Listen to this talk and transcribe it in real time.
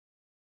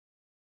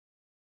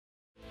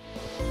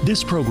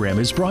This program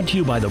is brought to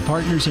you by the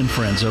partners and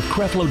friends of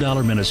Creflo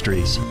Dollar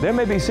Ministries. There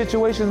may be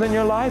situations in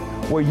your life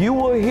where you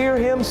will hear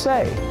him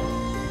say,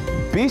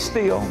 be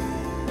still,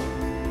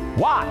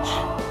 watch,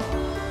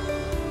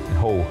 and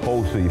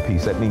hold to your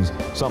peace. That means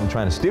something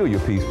trying to steal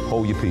your peace.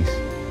 Hold your peace.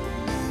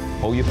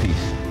 Hold your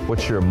peace.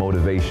 What's your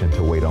motivation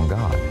to wait on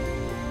God?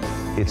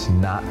 It's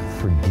not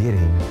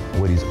forgetting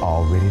what he's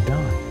already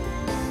done.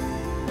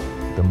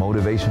 The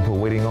motivation for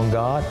waiting on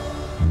God,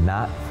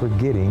 not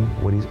forgetting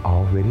what he's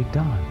already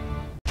done.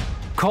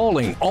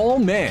 Calling all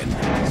men.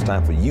 It's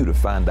time for you to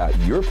find out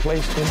your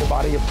place in the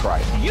body of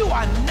Christ. You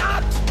are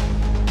not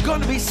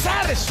going to be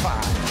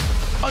satisfied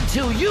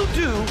until you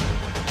do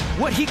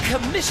what he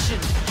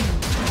commissioned you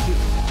to do.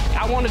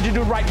 I wanted to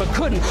do right but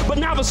couldn't, but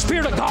now the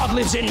Spirit of God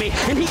lives in me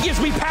and he gives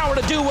me power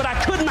to do what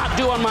I could not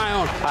do on my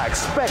own. I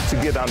expect to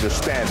get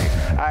understanding.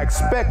 I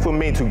expect for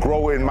me to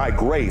grow in my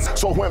grace.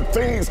 So when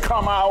things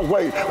come our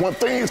way, when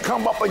things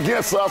come up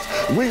against us,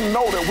 we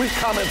know that we're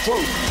coming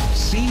through.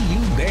 See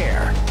you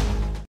there.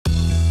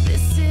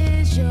 This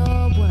is your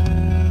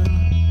world,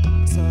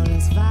 so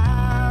let's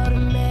vow to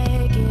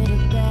make it a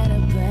better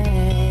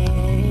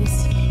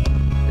place.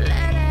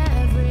 Let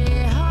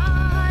every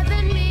heart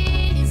that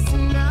needs to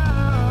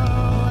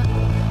know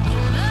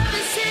your love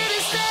is here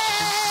to stay.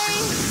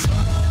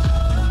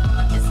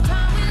 It's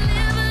time we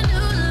live a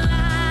new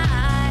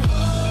life.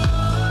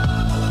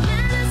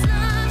 Let His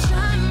love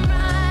shine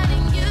bright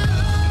in you.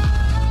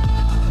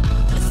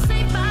 We're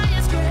saved by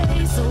His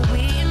grace, so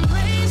we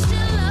embrace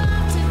your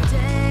love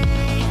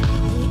today.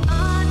 We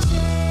are changed.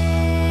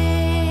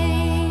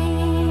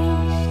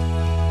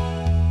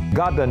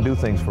 God doesn't do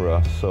things for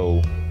us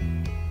so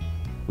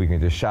we can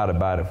just shout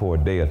about it for a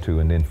day or two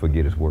and then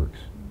forget his works.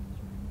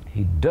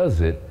 He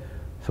does it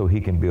so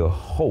he can build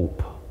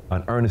hope,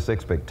 an earnest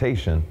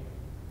expectation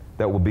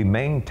that will be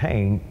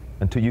maintained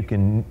until you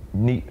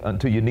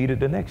need it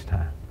the next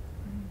time.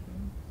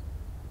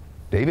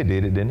 David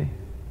did it, didn't he?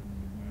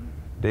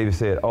 David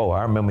said, oh,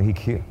 I remember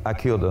I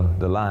killed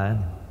the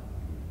lion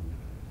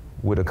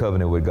with a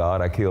covenant with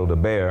God. I killed a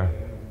bear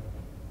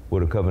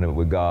with a covenant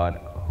with God.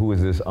 Who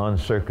is this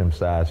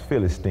uncircumcised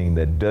Philistine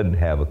that doesn't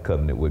have a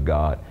covenant with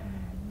God?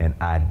 And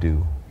I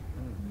do.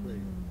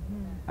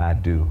 I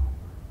do.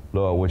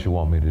 Lord, what you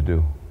want me to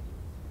do?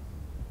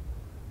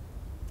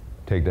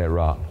 Take that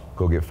rock,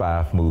 go get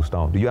 5 smooth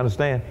stones. Do you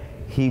understand?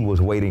 He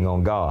was waiting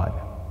on God.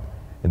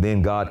 And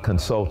then God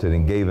consulted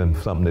and gave him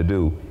something to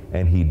do,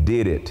 and he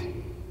did it,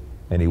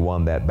 and he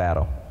won that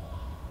battle.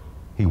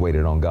 He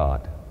waited on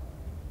God.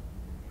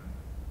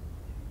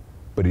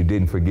 But he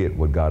didn't forget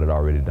what God had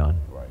already done.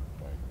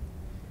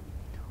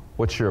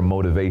 What's your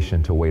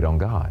motivation to wait on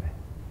God?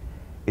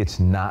 It's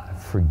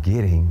not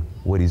forgetting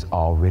what he's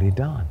already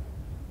done.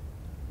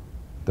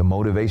 The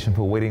motivation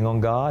for waiting on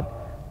God,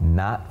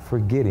 not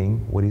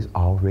forgetting what he's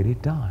already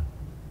done.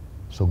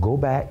 So go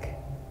back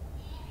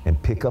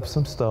and pick up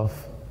some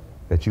stuff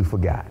that you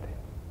forgot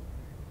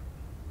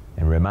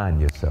and remind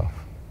yourself,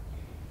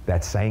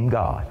 that same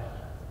God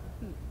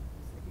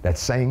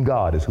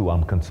is who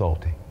I'm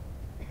consulting.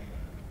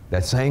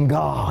 That same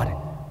God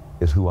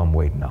is who I'm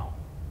waiting on.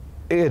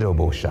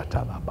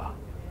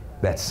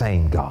 That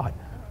same God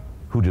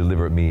who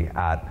delivered me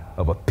out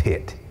of a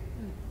pit,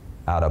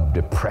 out of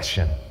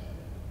depression,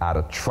 out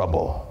of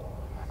trouble,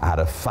 out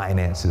of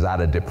finances, out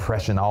of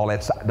depression, all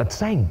that. That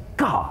same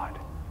God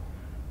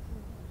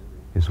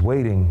is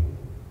waiting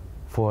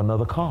for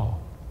another call.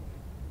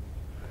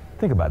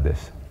 Think about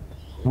this.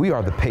 We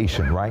are the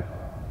patient, right?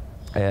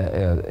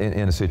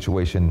 In a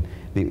situation,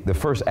 the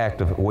first act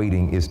of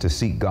waiting is to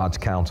seek God's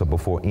counsel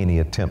before any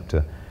attempt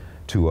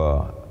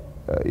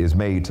is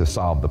made to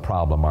solve the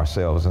problem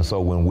ourselves. And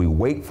so when we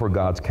wait for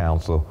God's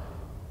counsel,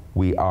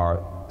 we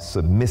are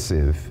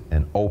submissive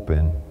and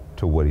open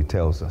to what he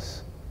tells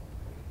us.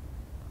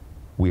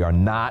 We are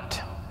not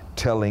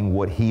telling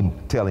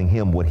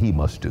him what he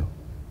must do.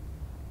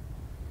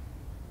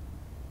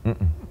 I'm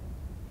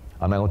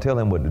not going to tell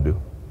him what to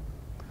do.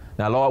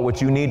 Now, Lord,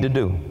 what you need to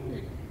do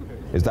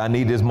is I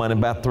need this money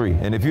by 3.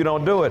 And if you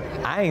don't do it,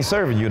 I ain't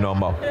serving you no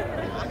more.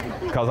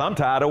 Because I'm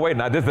tired of waiting.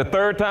 Now, this is the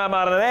 3rd time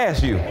I done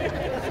asked you.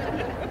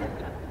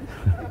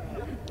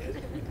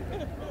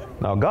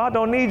 Now, God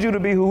don't need you to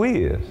be who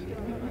he is.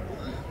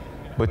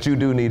 But you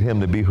do need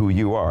him to be who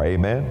you are.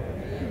 Amen?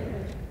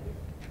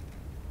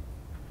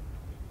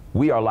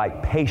 We are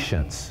like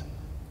patients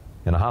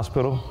in a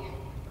hospital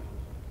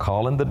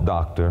calling the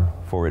doctor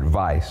for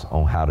advice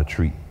on how to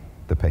treat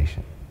the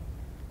patient.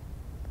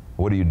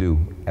 What do you do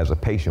as a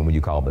patient when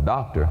you call the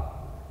doctor?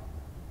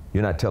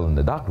 You're not telling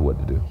the doctor what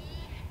to do.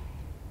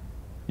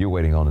 You're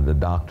waiting on the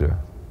doctor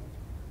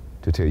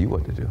to tell you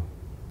what to do.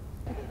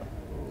 All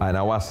right,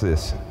 now watch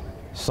this.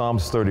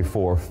 Psalms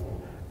 34,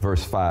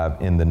 verse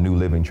 5 in the New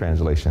Living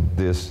Translation.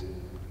 This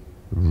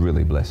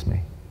really blessed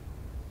me.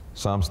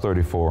 Psalms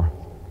 34,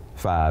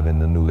 5 in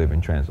the New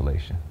Living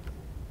Translation.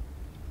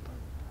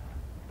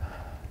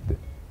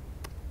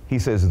 He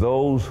says,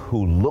 those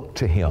who look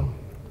to him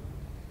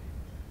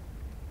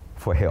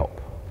for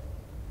help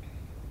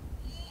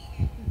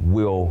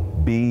will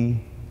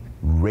be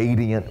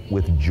radiant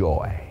with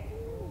joy.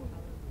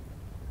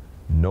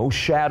 No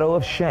shadow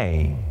of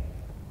shame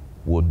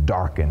will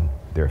darken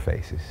their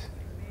faces.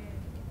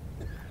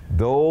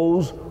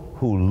 Those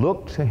who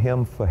look to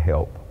him for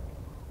help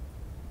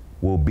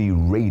will be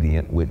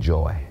radiant with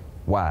joy.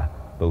 Why?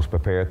 Those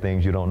prepared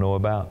things you don't know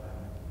about,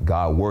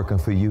 God working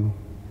for you.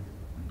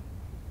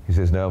 He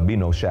says there'll be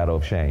no shadow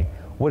of shame.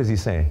 What is he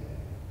saying?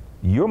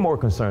 You're more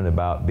concerned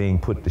about being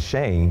put to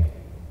shame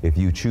if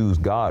you choose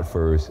God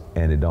first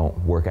and it don't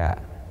work out.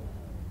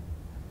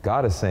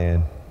 God is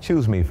saying,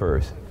 choose me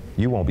first.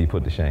 You won't be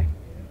put to shame.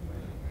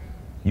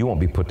 You won't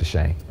be put to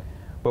shame.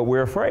 But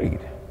we're afraid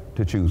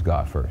to choose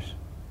God first.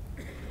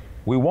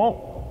 We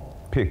won't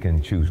pick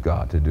and choose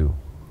God to do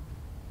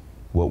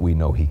what we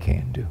know he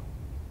can do.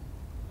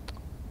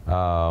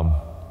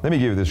 Let me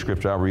give you this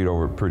scripture. I'll read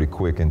over it pretty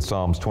quick in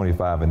Psalms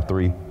 25 and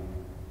 3.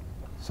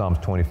 Psalms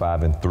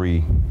 25 and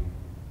 3.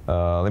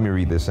 Let me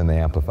read this in the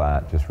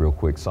Amplified just real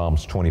quick.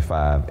 Psalms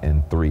 25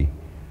 and 3.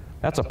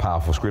 That's a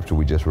powerful scripture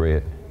we just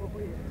read.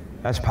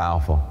 That's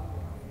powerful.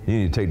 You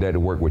need to take that to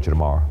work with you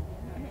tomorrow.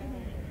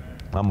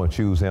 I'm going to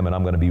choose him and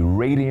I'm going to be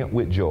radiant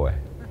with joy.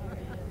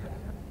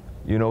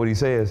 You know what he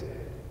says?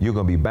 You're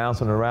going to be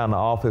bouncing around the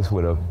office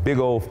with a big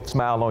old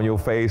smile on your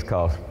face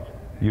because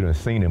you done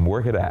seen him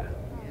work it out.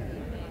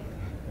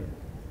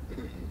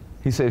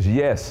 He says,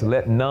 yes,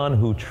 let none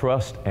who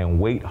trust and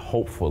wait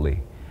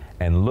hopefully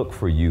and look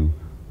for you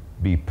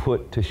be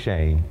put to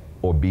shame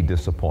or be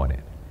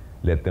disappointed.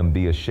 Let them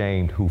be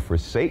ashamed who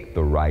forsake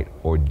the right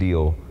or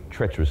deal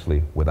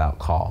treacherously without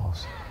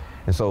cause.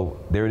 And so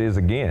there it is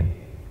again,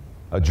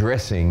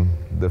 addressing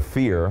the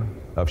fear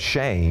of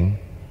shame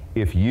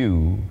if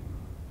you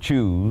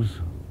choose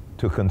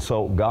to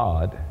consult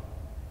God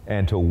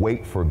and to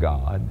wait for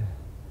God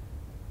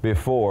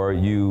before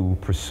you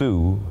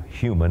pursue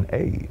human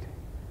aid.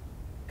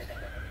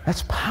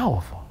 That's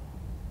powerful.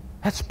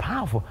 That's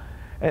powerful.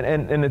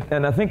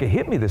 And I think it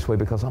hit me this way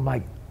because I'm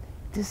like,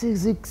 this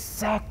is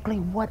exactly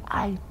what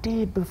I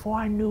did before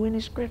I knew any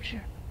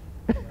scripture.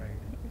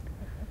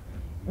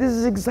 This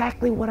is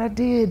exactly what I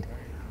did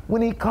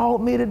when he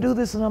called me to do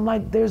this. And I'm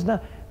like,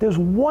 there's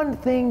one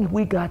thing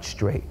we got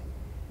straight.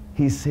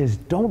 He says,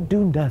 don't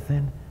do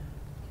nothing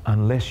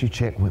unless you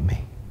check with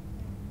me.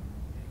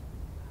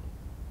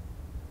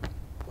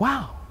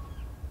 Wow.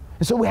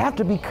 And so we have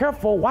to be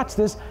careful, watch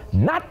this,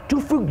 not to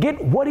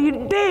forget what he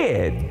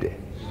did,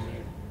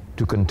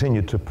 to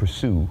continue to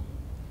pursue,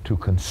 to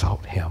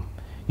consult him.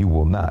 You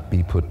will not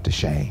be put to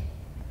shame.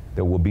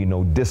 There will be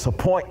no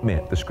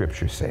disappointment, the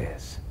scripture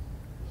says,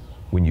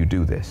 when you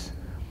do this.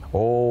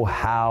 Oh,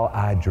 how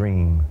I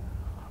dream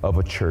of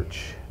a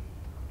church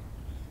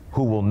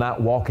who will not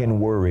walk in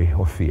worry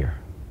or fear,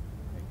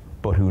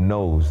 but who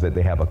knows that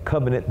they have a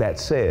covenant that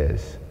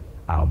says,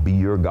 I'll be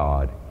your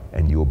God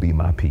and you'll be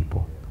my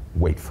people.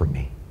 Wait for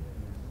me.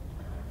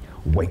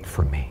 Wait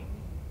for me.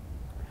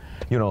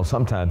 You know,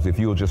 sometimes if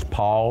you'll just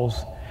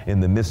pause in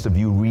the midst of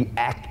you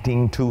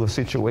reacting to a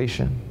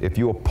situation, if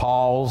you'll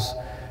pause,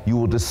 you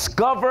will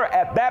discover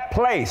at that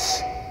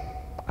place,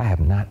 I have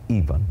not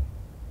even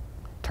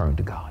turned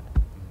to God.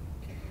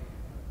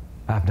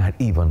 I have not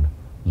even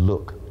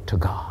looked to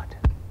God.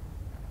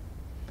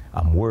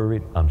 I'm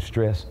worried, I'm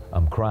stressed,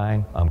 I'm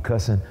crying, I'm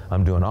cussing,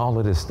 I'm doing all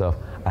of this stuff.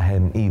 I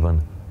hadn't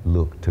even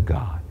looked to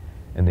God.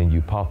 And then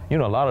you pause. You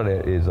know, a lot of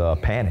that is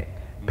panic.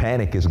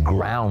 Panic is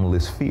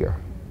groundless fear.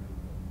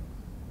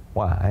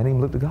 Why? I didn't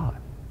even look to God.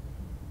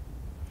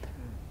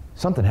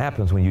 Something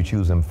happens when you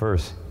choose him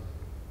first.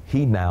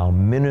 He now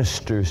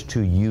ministers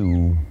to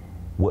you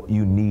what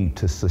you need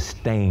to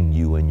sustain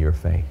you in your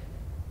faith.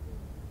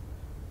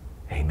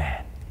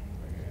 Amen.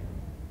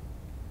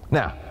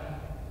 Now,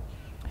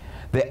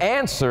 the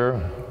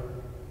answer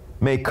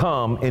may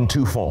come in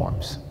two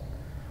forms.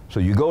 So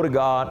you go to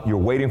God, you're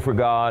waiting for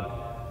God,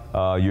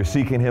 you're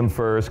seeking him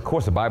first. Of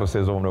course, the Bible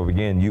says over and over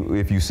again,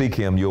 if you seek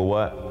him, you'll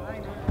what?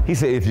 He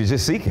said, if you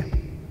just seek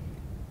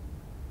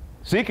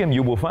him,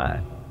 you will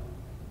find.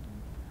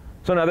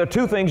 So now there are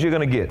two things you're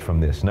going to get from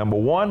this. Number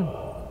one,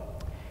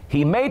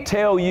 he may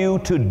tell you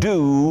to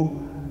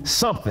do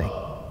something.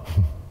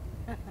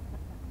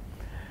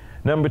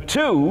 Number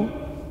two,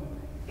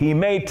 he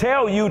may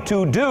tell you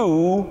to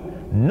do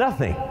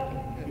nothing.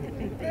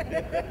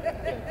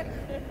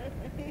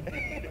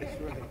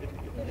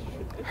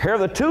 Here are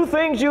the two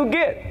things you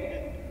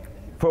get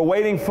for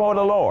waiting for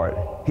the Lord.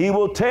 He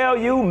will tell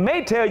you,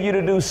 may tell you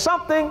to do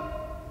something.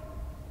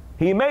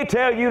 He may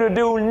tell you to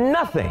do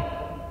nothing.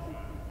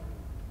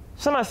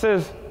 Somebody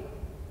says,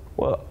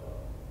 well,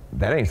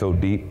 that ain't so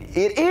deep.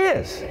 It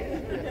is.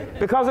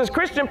 Because as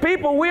Christian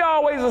people, we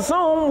always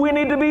assume we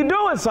need to be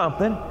doing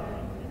something.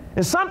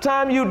 And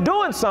sometimes you're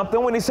doing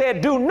something when he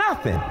said do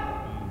nothing.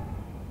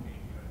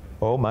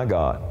 Oh my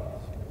God.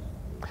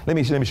 Let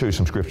me show you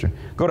some scripture.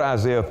 Go to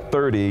Isaiah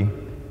 30,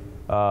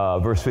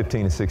 verse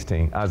 15 and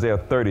 16. Isaiah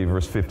 30,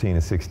 verse 15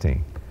 and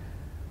 16.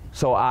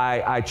 So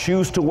I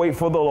choose to wait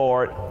for the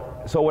Lord.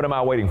 So what am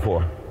I waiting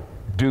for?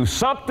 Do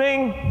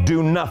something,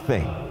 do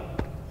nothing.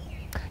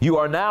 You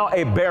are now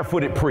a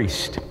barefooted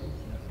priest.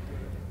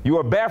 You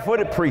are a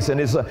barefooted priest,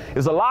 and it's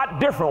a lot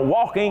different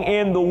walking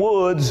in the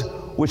woods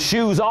with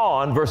shoes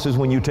on versus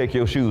when you take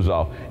your shoes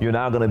off. You're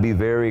now going to be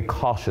very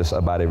cautious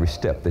about every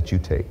step that you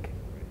take.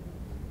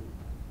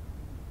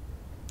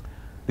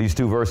 These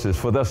two verses,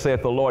 for thus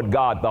saith the Lord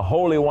God, the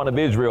Holy One of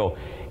Israel,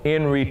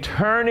 in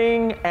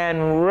returning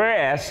and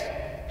rest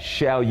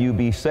shall you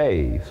be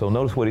saved. So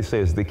notice what he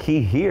says. The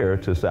key here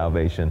to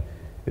salvation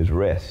is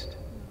rest.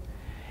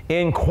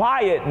 In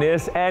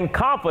quietness and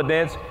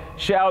confidence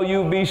shall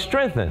you be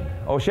strengthened,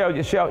 or shall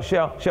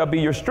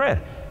be your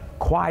strength.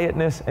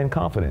 Quietness and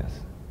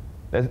confidence.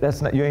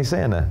 That's not, you ain't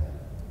saying that.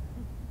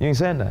 You ain't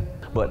saying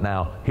that. But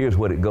now here's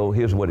what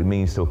it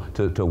means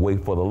to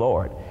wait for the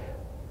Lord.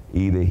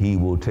 Either he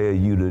will tell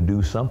you to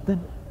do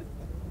something,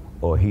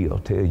 or he'll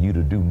tell you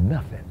to do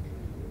nothing.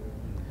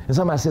 And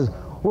somebody says,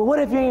 well, what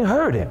if you ain't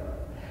heard him?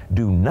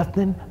 Do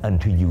nothing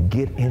until you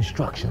get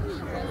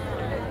instructions.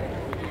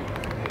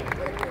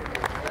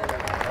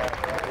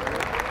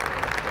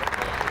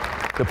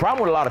 The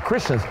problem with a lot of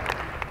Christians,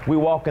 we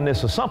walk in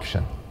this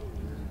assumption.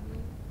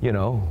 You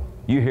know,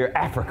 you hear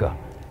Africa,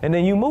 and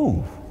then you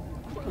move.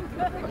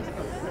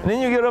 And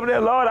then you get over there,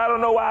 Lord, I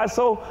don't know why it's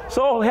so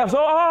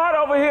hard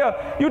over here.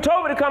 You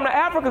told me to come to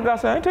Africa. God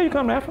said, I didn't tell you to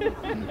come to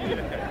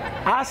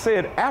Africa. I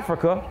said,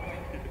 Africa,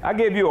 I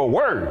gave you a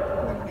word.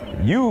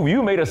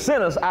 You made a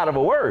sentence out of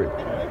a word.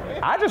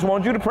 I just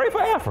want you to pray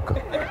for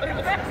Africa.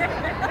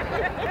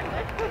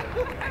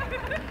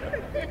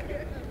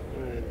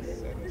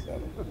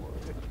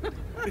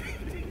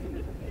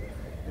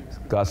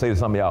 God say to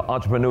some of y'all,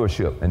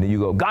 entrepreneurship, and then you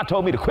go, God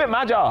told me to quit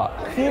my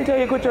job. He didn't tell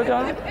you to quit your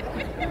job.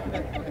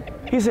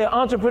 He said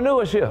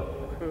entrepreneurship.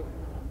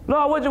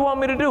 Lord, what do you want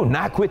me to do?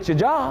 Not quit your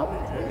job.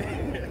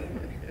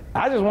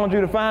 I just want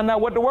you to find out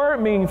what the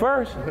word means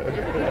first.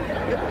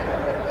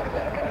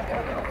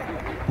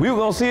 We were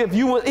going to see if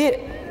you were it.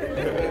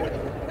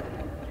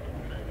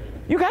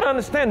 You got to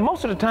understand,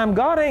 most of the time,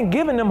 God ain't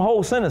giving them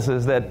whole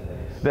sentences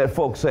that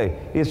folks say.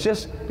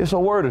 It's a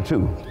word or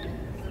two.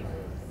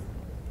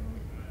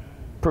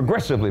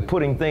 Progressively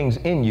putting things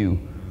in you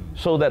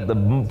so that the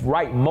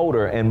right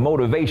motor and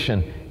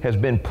motivation has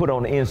been put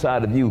on the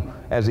inside of you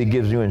as he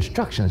gives you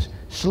instructions.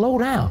 Slow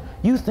down.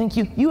 You think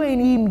you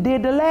ain't even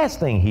did the last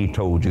thing he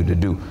told you to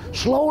do.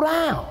 Slow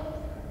down.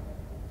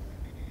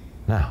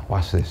 Now,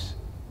 watch this.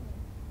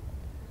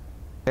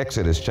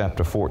 Exodus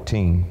chapter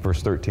 14,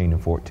 verse 13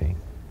 and 14.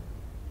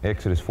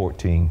 Exodus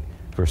 14,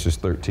 verses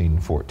 13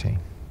 and 14.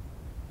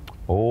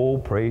 Oh,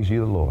 praise you,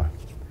 the Lord.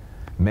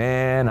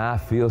 Man, I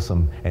feel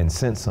and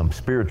sense some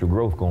spiritual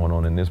growth going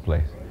on in this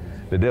place.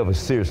 The devil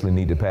seriously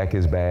need to pack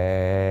his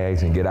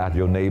bags and get out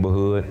your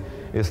neighborhood.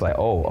 It's like,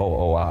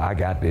 oh, I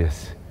got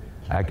this.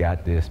 I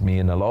got this. Me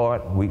and the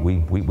Lord,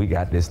 we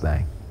got this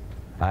thing.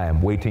 I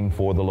am waiting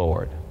for the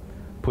Lord.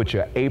 Put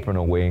your apron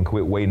away and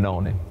quit waiting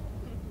on him.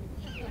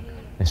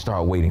 And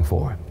start waiting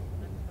for him.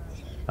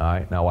 All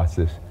right, now watch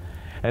this.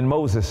 And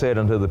Moses said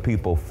unto the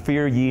people,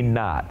 fear ye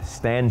not,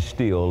 stand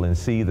still and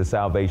see the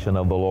salvation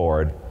of the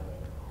Lord.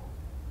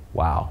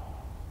 Wow.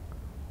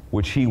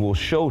 Which he will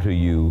show to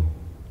you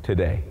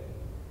today.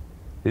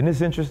 Isn't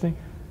this interesting?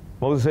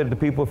 Moses said to the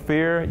people,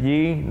 fear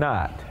ye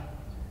not.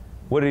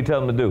 What did he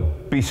tell them to do?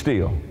 Be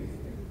still.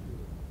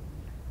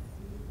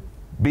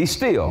 Be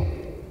still.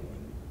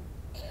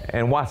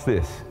 And watch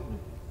this.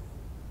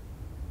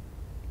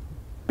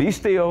 Be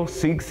still,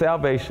 seek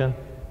salvation.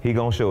 He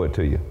gonna show it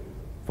to you.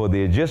 For the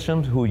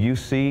Egyptians who you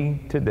see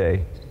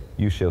today,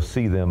 you shall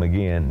see them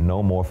again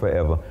no more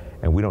forever.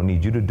 And we don't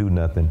need you to do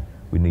nothing.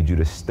 We need you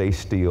to stay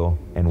still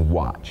and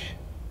watch.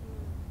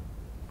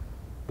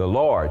 The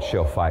Lord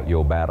shall fight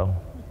your battle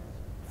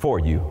for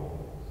you.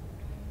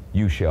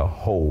 You shall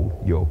hold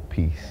your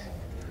peace.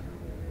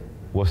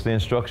 What's the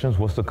instructions?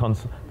 What's the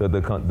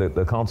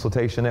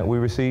consultation that we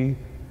receive?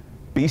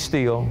 Be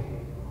still,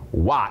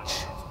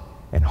 watch,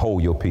 and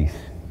hold your peace.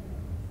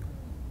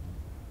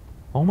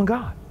 Oh my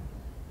God.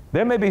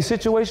 There may be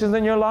situations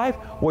in your life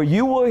where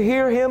you will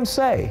hear him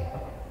say,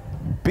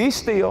 be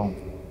still,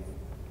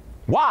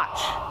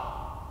 watch,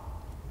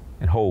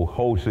 and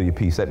hold to your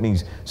peace. That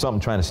means something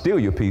trying to steal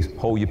your peace.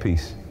 Hold your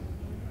peace.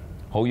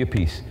 Hold your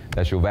peace.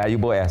 That's your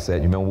valuable asset.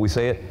 You remember when we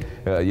say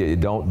it?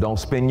 Don't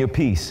spend your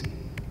peace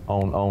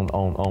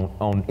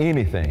on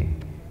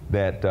anything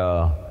that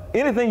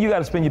anything you got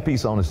to spend your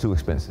peace on is too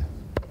expensive.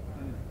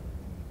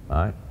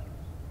 All right.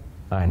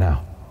 All right.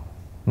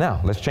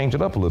 Now let's change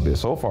it up a little bit.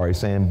 So far he's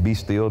saying be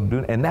still,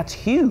 and that's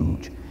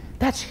huge.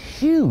 That's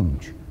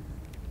huge.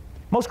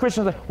 Most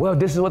Christians are, well,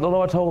 this is what the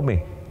Lord told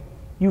me.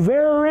 You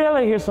very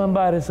rarely hear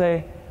somebody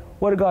say,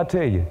 what did God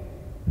tell you?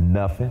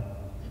 Nothing.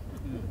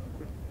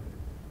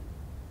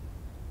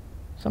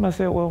 Somebody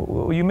said, well,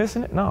 were you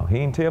missing it? No, he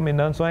ain't tell me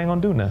nothing, so I ain't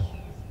gonna do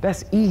nothing.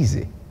 That's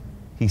easy.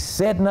 He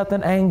said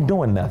nothing, I ain't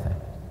doing nothing.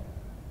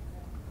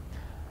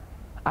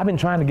 I've been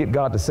trying to get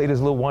God to say this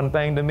little one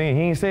thing to me, and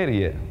he ain't said it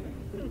yet.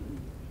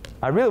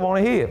 I really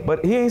want to hear it,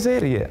 but he ain't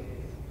said it yet.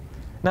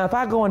 Now, if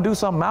I go and do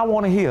something I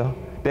want to hear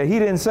that he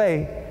didn't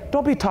say,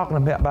 don't be talking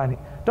about it.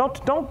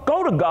 Don't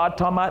go to God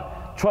talking about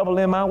trouble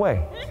in my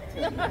way.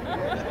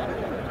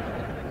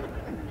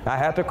 I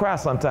had to cry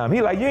sometime.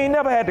 He like, you ain't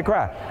never had to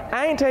cry.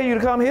 I ain't tell you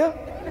to come here.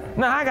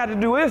 Now I got to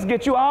do this,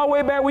 get you all the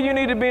way back where you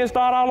need to be and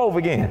start all over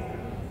again.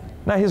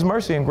 Now his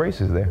mercy and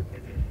grace is there,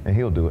 and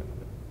he'll do it.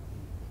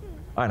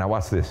 All right, now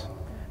watch this.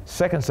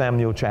 2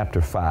 Samuel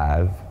chapter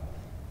 5,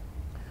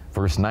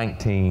 verse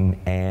 19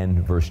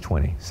 and verse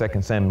 20.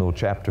 2 Samuel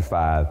chapter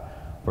 5,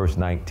 verse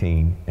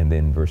 19 and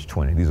then verse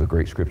 20. These are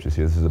great scriptures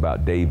here. This is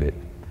about David.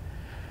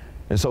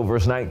 And so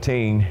verse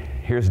 19,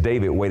 here's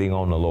David waiting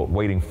on the Lord,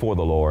 waiting for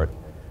the Lord.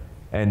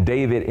 And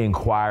David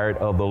inquired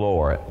of the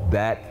Lord.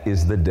 That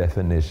is the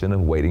definition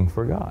of waiting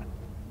for God.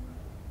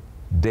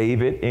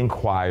 David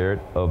inquired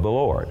of the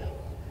Lord,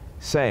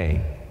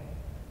 saying,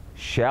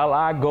 shall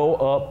I go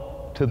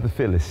up to the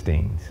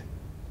Philistines?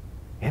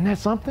 Isn't that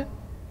something?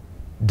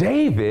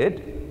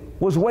 David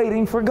was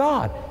waiting for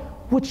God,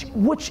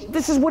 which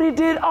this is what he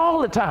did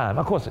all the time.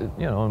 Of course,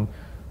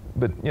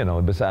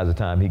 besides the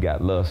time he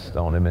got lust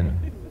on him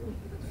and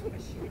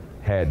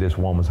had this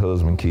woman's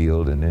husband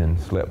killed and then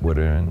slept with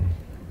her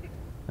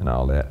and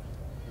all that.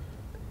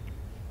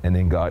 And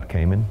then God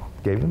came and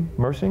gave him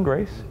mercy and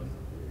grace.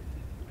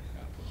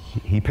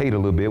 He paid a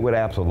little bit with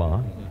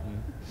Absalom,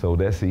 so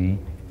that seed.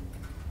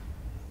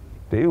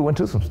 David went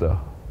through some stuff,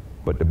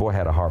 but the boy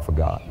had a heart for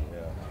God.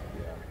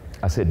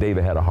 I said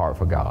David had a heart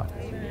for God.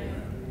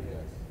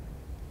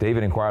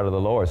 David inquired of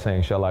the Lord,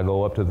 saying, shall I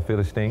go up to the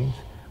Philistines?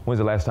 When's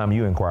the last time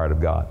you inquired of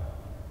God?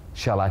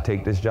 Shall I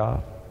take this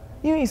job?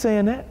 You ain't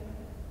saying that.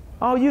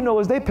 All you know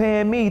is they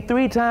paying me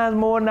 3 times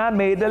more than I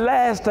made the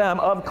last time.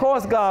 Of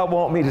course God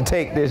want me to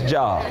take this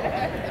job.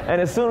 And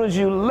as soon as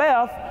you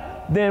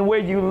left, then where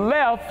you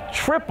left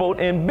tripled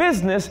in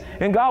business,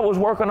 and God was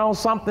working on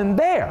something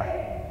there.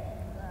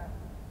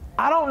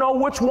 I don't know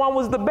which one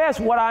was the best.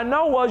 What I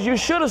know was you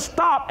should have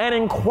stopped and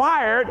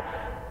inquired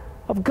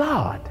of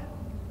God.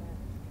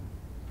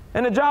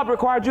 And the job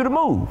required you to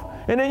move.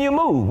 And then you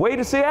moved way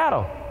to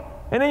Seattle.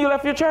 And then you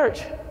left your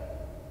church.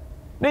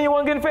 Then you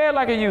weren't getting fed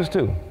like you used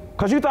to,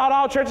 because you thought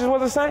all churches were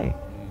the same.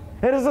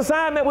 And his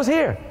assignment was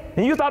here.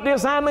 And you thought the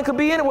assignment could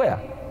be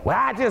anywhere. Well,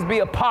 I'd just be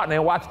a partner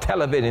and watch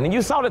television. And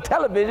you saw the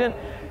television,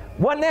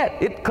 wasn't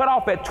that? It cut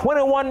off at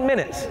 21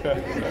 minutes.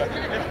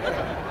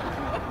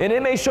 And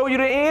it may show you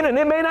the end, and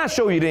it may not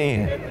show you the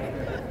end.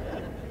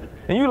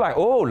 And you're like,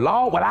 oh,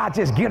 Lord, well, I'll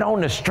just get on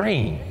the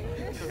stream.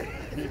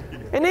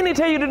 And then they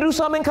tell you to do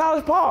something in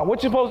College Park.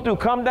 What you supposed to do?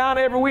 Come down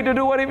every week to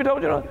do what he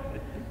told you to?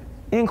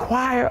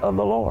 Inquire of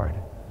the Lord.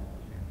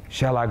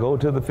 Shall I go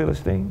to the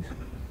Philistines?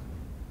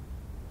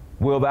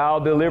 Will thou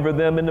deliver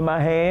them into my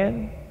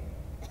hand?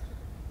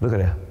 Look at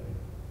that.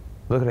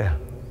 Look at that.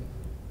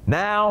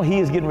 Now he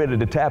is getting ready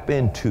to tap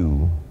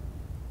into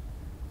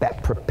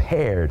that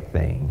prepared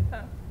thing.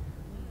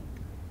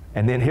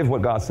 And then here's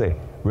what God said.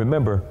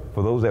 Remember,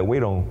 for those that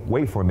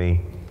wait for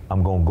me,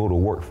 I'm going to go to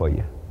work for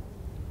you.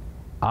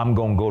 I'm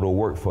going to go to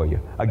work for you.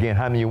 Again,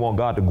 how many of you want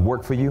God to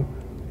work for you?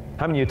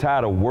 How many of you are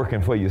tired of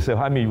working for yourself?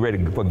 How many of you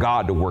ready for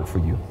God to work for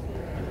you?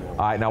 All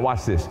right, now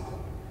watch this.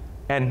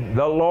 And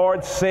the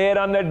Lord said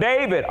unto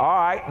David, all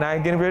right, now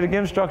you're getting ready to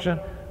give instruction.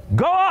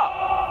 Go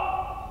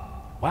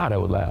up. Wow, that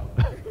was loud.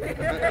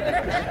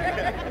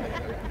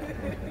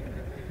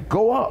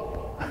 Go up.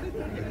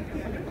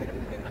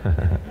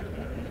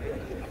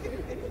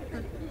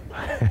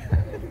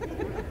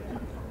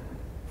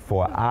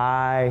 For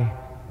I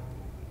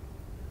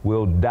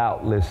will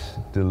doubtless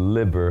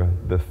deliver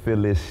the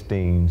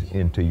Philistines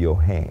into your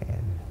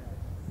hand.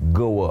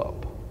 Go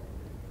up.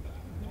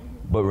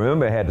 But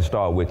remember, it had to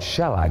start with,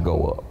 shall I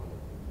go up?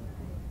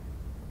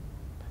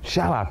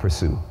 Shall I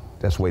pursue?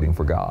 That's waiting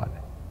for God.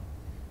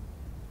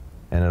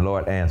 And the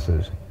Lord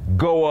answers,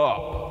 go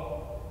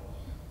up.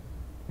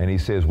 And he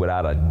says,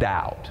 without a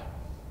doubt,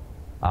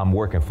 I'm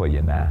working for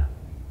you now.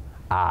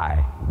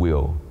 I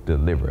will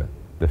deliver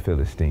the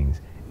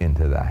Philistines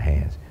into thy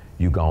hands.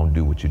 You gonna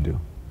do what you do.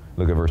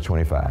 Look at verse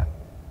 25.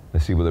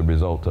 Let's see what the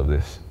result of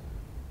this.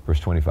 Verse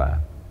 25.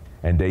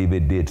 And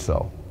David did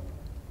so,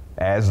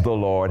 as the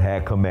Lord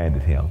had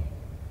commanded him.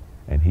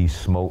 And he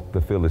smote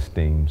the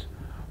Philistines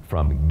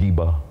from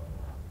Geba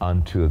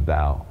until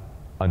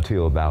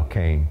thou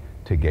came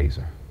to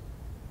Gazer.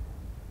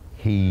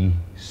 He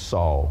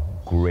saw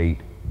great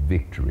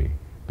victory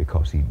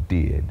because he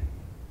did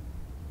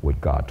what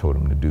God told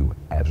him to do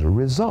as a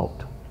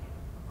result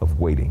of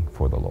waiting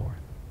for the Lord.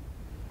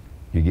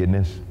 You getting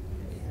this?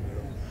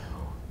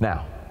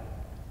 Now,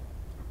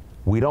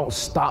 we don't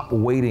stop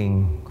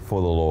waiting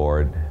for the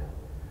Lord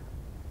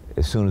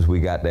as soon as we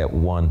got that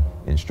one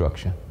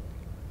instruction.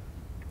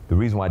 The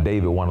reason why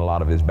David won a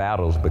lot of his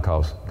battles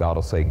because God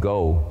will say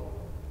go,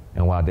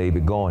 and while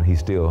David going, he's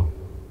still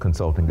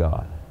consulting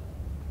God.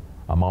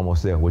 I'm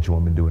almost there. What you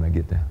want me to do when I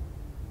get there?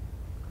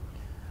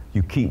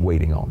 You keep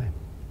waiting on it.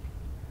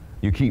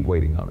 You keep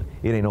waiting on it.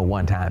 It ain't no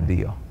one-time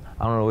deal.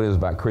 I don't know what it is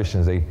about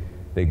Christians.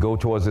 They go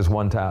towards this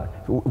one time.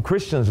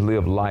 Christians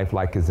live life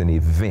like it's an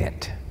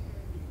event.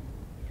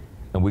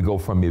 And we go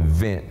from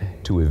event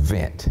to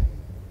event.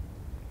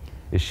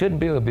 It shouldn't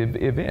be an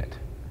event.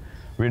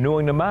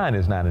 Renewing the mind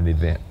is not an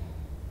event.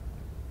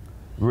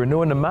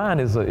 Renewing the mind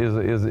is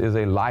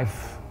a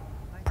life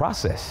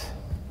process.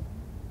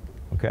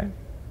 Okay?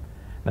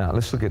 Now,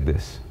 let's look at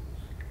this.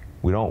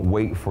 We don't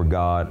wait for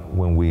God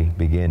when we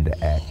begin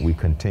to act. We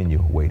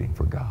continue waiting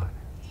for God.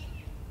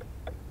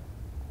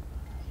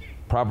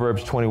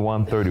 Proverbs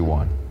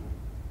 21:31.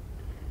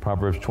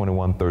 Proverbs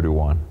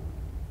 21:31.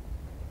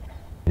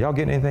 Y'all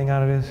getting anything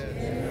out of this?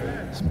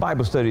 This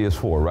Bible study is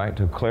for, right?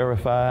 To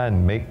clarify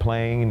and make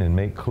plain and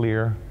make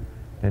clear,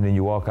 and then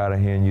you walk out of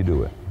here and you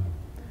do it.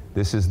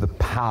 This is the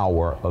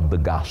power of the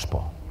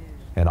gospel.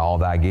 And all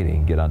thy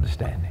getting, get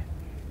understanding.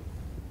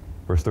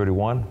 Verse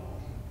 31.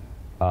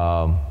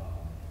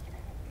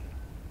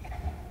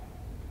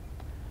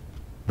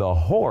 The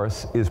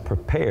horse is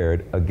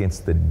prepared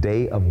against the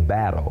day of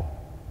battle,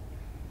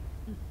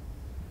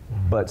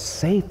 but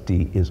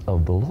safety is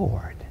of the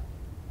Lord.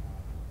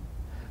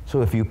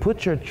 So if you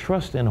put your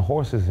trust in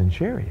horses and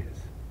chariots,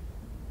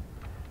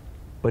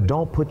 but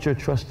don't put your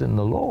trust in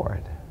the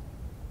Lord,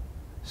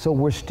 so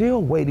we're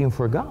still waiting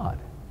for God.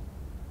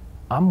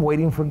 I'm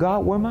waiting for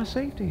God where my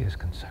safety is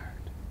concerned.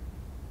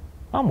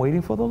 I'm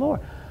waiting for the Lord.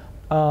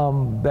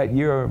 That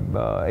year,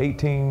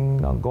 18,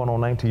 going on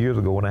 19 years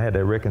ago, when I had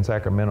that wreck in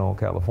Sacramento,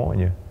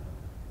 California,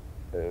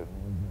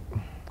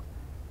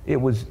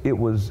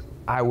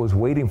 I was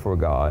waiting for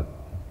God,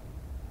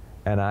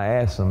 and I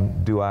asked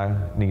him, do I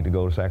need to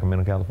go to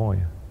Sacramento,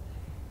 California?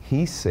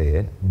 He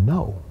said,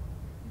 no.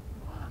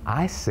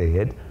 I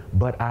said,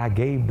 but I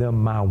gave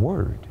them my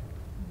word.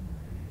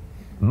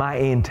 My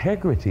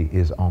integrity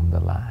is on the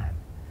line.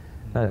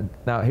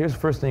 Now, here's the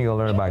first thing you'll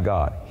learn about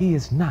God. He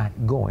is not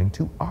going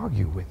to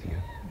argue with you.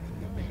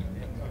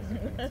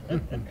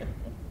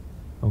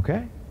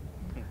 Okay?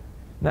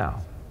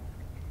 Now,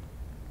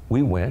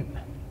 we went.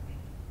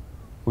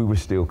 We were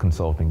still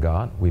consulting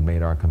God. We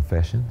made our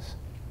confessions.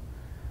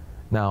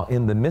 Now,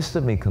 in the midst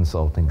of me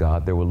consulting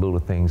God, there were little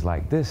things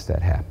like this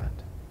that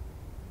happened.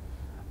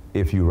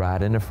 If you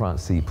ride in the front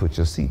seat, put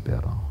your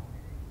seatbelt on.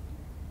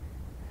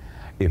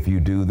 If you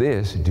do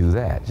this, do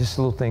that. Just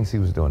little things he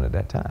was doing at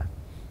that time.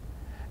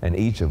 And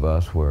each of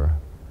us were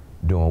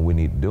doing what we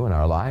need to do, and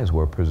our lives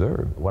were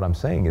preserved. What I'm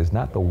saying is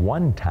not the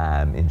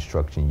one-time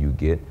instruction you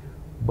get,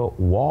 but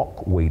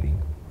walk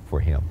waiting for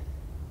him.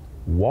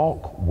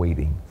 Walk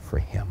waiting for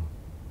him.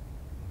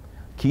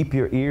 Keep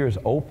your ears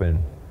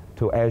open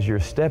to as you're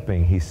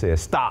stepping, he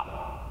says,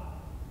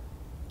 stop.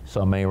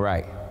 Something ain't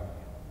right.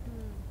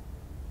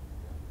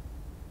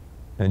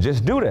 And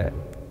just do that.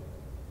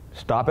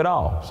 Stop it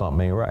all.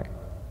 Something ain't right.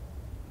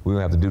 We're going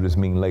to have to do this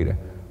meeting later.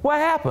 What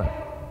happened?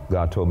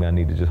 God told me I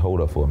need to just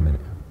hold up for a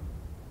minute.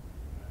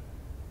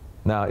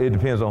 Now, it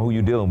depends on who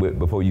you're dealing with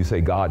before you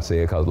say God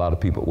said, because a lot of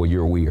people, well,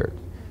 you're weird.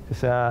 Just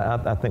say,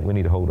 I think we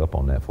need to hold up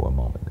on that for a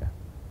moment there.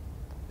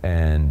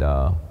 And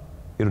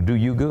it'll do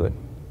you good.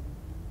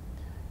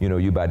 You know,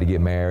 you're about to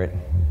get married,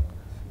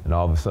 and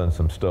all of a sudden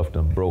some stuff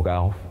done broke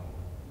off.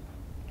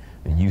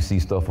 And you see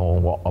stuff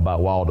on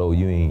about Waldo,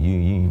 you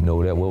ain't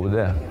know that. What was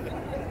that?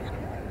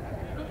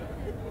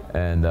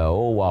 And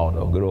old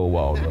Waldo, good old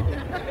Waldo.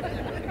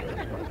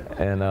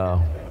 And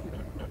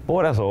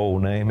boy, that's an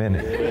old name, isn't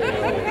it?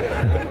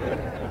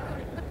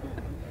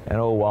 And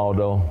old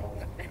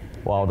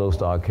Waldo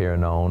started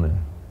carrying on, and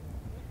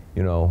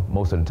you know,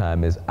 most of the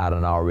time is I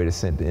done already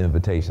sent the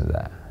invitations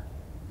out.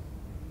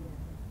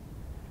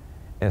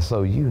 And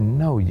so you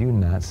know you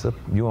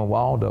and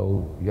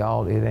Waldo,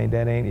 y'all, it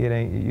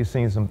ain't, you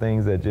seen some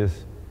things that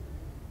just,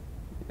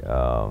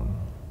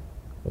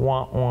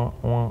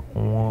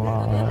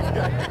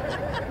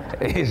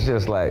 it's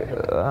just like,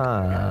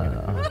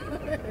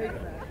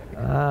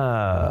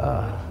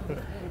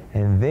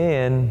 and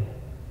then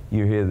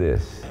you hear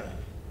this,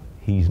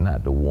 he's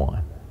not the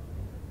one.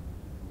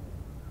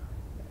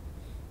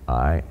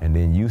 All right, and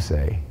then you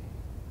say,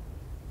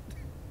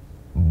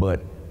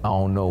 but I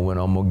don't know when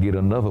I'm gonna get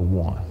another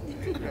one.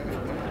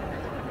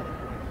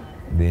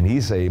 Then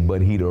he say,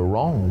 but he the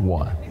wrong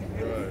one.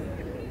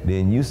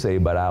 Then you say,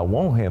 but I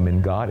want him,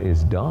 and God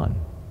is done.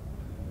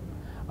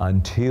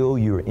 Until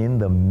you're in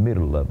the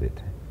middle of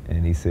it.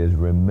 And he says,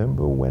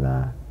 remember when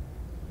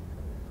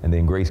and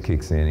then grace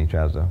kicks in. He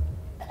tries to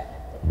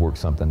work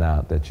something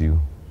out that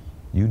you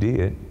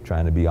did,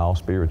 trying to be all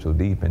spiritual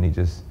deep, and he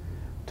just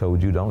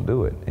told you don't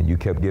do it. And you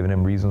kept giving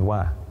him reasons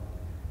why.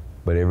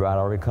 But everybody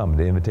already come,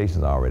 the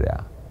invitation's already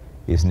out.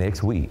 It's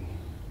next week.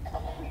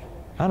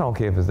 I don't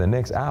care if it's the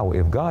next hour.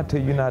 If God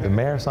tell you not to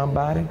marry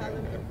somebody,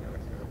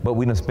 but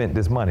we done spent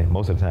this money.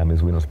 Most of the time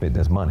is we done spent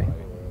this money.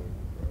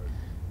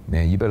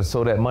 Man, you better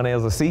sow that money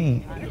as a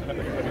seed.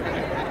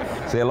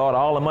 Say, Lord,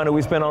 all the money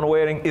we spend on the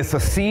wedding, it's a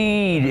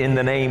seed in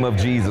the name of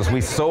Jesus.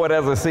 We sow it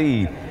as a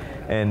seed.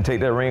 And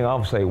take that ring off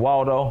and say,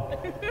 Waldo,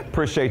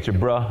 appreciate you,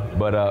 bruh,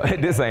 but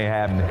this ain't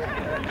happening.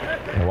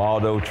 And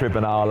Waldo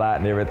tripping all out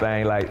and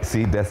everything, like,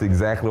 see, that's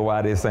exactly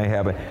why this ain't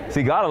happening.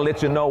 See, God will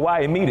let you know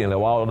why immediately.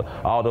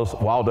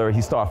 Waldo,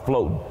 he start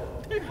floating.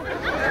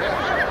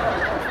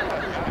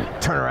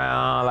 Turn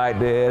around like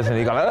this, and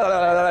he go,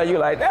 you're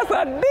like, that's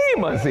a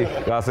demon. See,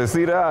 God says,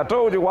 see, I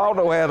told you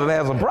Waldo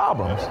has some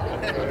problems.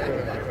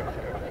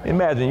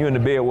 Imagine you in the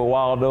bed with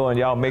Waldo and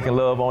y'all making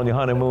love on your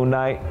honeymoon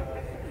night.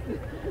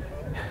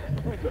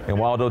 And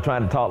Waldo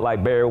trying to talk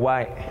like Barry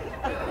White.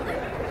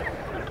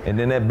 And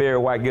then that berry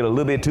white get a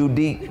little bit too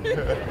deep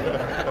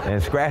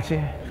and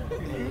scratchy.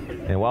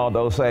 And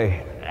Waldo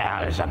say,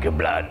 "Ah, it's suck your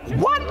blood."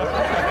 What?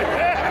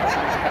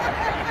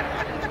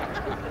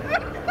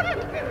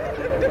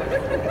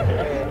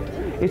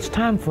 It's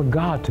time for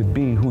God to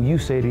be who you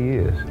said He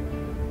is,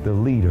 the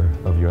leader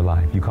of your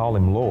life. You call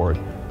Him Lord,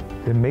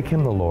 then make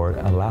Him the Lord.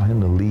 Allow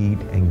Him to lead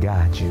and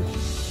guide you.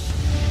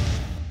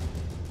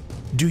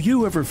 Do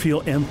you ever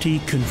feel empty,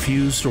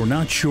 confused, or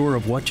not sure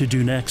of what to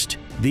do next?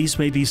 These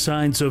may be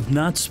signs of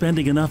not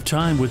spending enough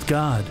time with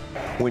God.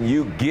 When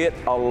you get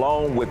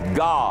alone with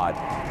God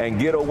and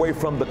get away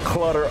from the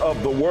clutter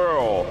of the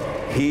world,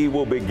 He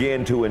will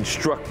begin to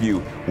instruct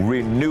you,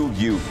 renew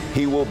you.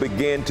 He will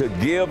begin to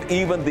give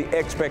even the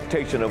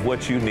expectation of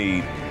what you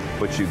need,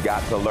 but you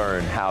got to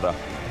learn how to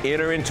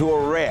enter into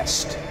a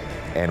rest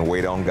and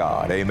wait on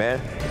God. Amen?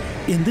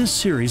 In this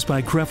series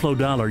by Creflo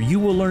Dollar, you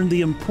will learn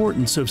the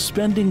importance of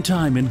spending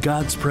time in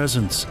God's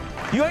presence.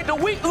 You ain't the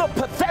weak little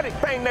pathetic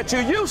thing that you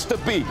used to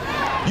be.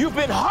 You've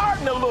been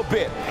hardened a little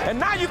bit. And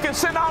now you can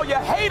send all your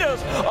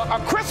haters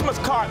a Christmas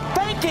card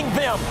thanking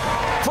them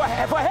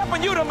for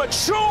helping you to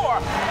mature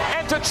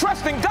and to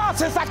trust in God.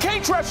 Since I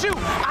can't trust you,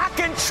 I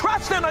can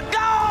trust in a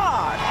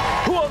God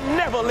who will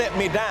never let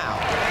me down.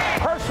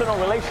 Personal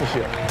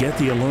relationship. Get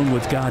the Alone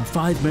with God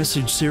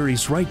 5-message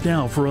series right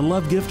now for a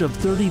love gift of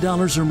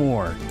 $30 or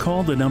more.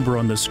 Call the number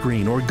on the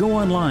screen or go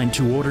online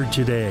to order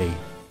today.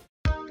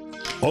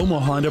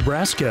 Omaha,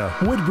 Nebraska,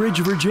 Woodbridge,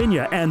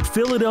 Virginia, and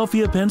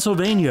Philadelphia,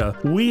 Pennsylvania.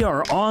 We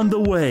are on the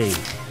way.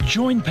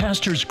 Join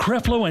Pastors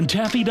Creflo and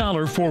Taffy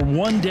Dollar for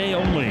one day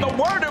only. The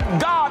Word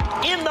of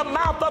God in the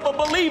mouth of a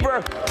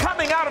believer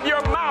coming out of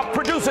your mouth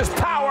produces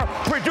power,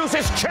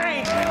 produces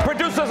change,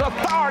 produces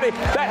authority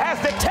that has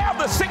to tell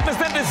the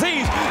sickness and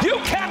disease, you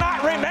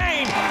cannot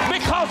remain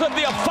because of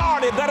the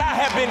authority that I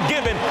have been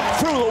given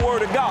through the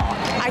Word of God.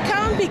 I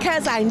come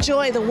because I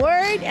enjoy the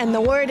Word, and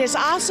the Word is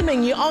awesome,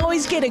 and you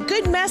always get a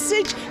good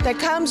message that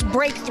comes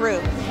breakthrough.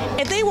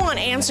 If they want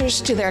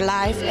answers to their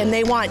life and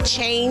they want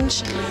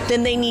change,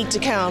 then they need to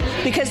come,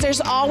 because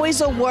there's always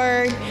a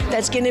Word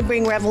that's going to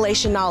bring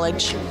revelation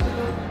knowledge.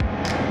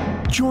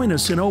 Join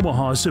us in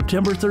Omaha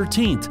September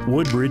 13th,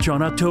 Woodbridge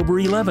on October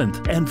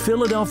 11th, and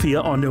Philadelphia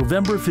on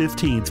November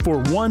 15th for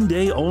one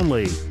day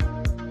only.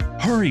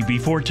 Hurry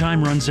before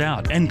time runs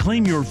out and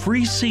claim your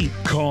free seat.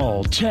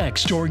 Call,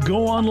 text, or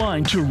go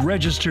online to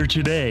register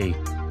today.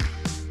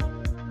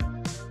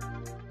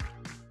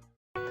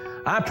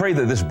 I pray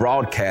that this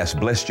broadcast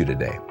blessed you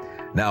today.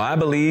 Now, I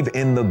believe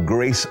in the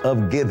grace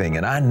of giving,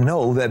 and I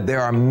know that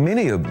there are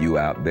many of you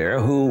out there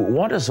who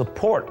want to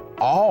support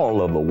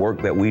all of the work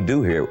that we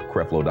do here at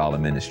Creflo Dollar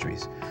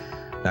Ministries.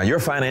 Now, your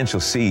financial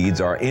seeds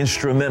are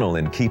instrumental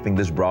in keeping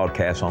this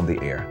broadcast on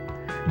the air,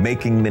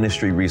 making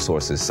ministry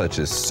resources such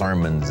as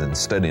sermons and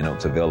study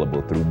notes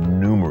available through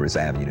numerous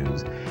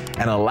avenues,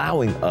 and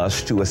allowing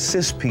us to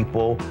assist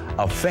people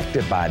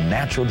affected by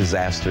natural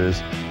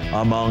disasters,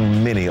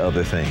 among many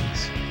other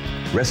things.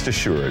 Rest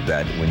assured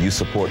that when you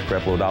support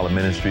Creflo Dollar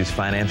Ministries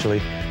financially,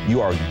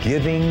 you are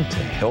giving to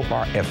help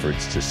our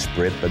efforts to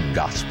spread the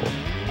gospel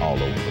all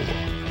over the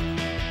world.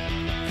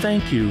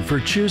 Thank you for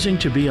choosing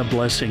to be a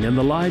blessing in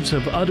the lives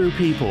of other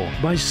people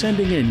by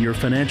sending in your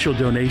financial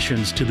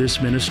donations to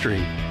this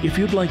ministry. If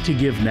you'd like to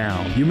give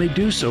now, you may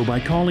do so by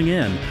calling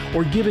in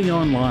or giving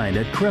online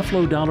at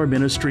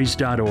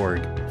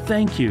creflodollarministries.org.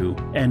 Thank you,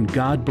 and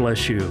God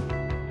bless you.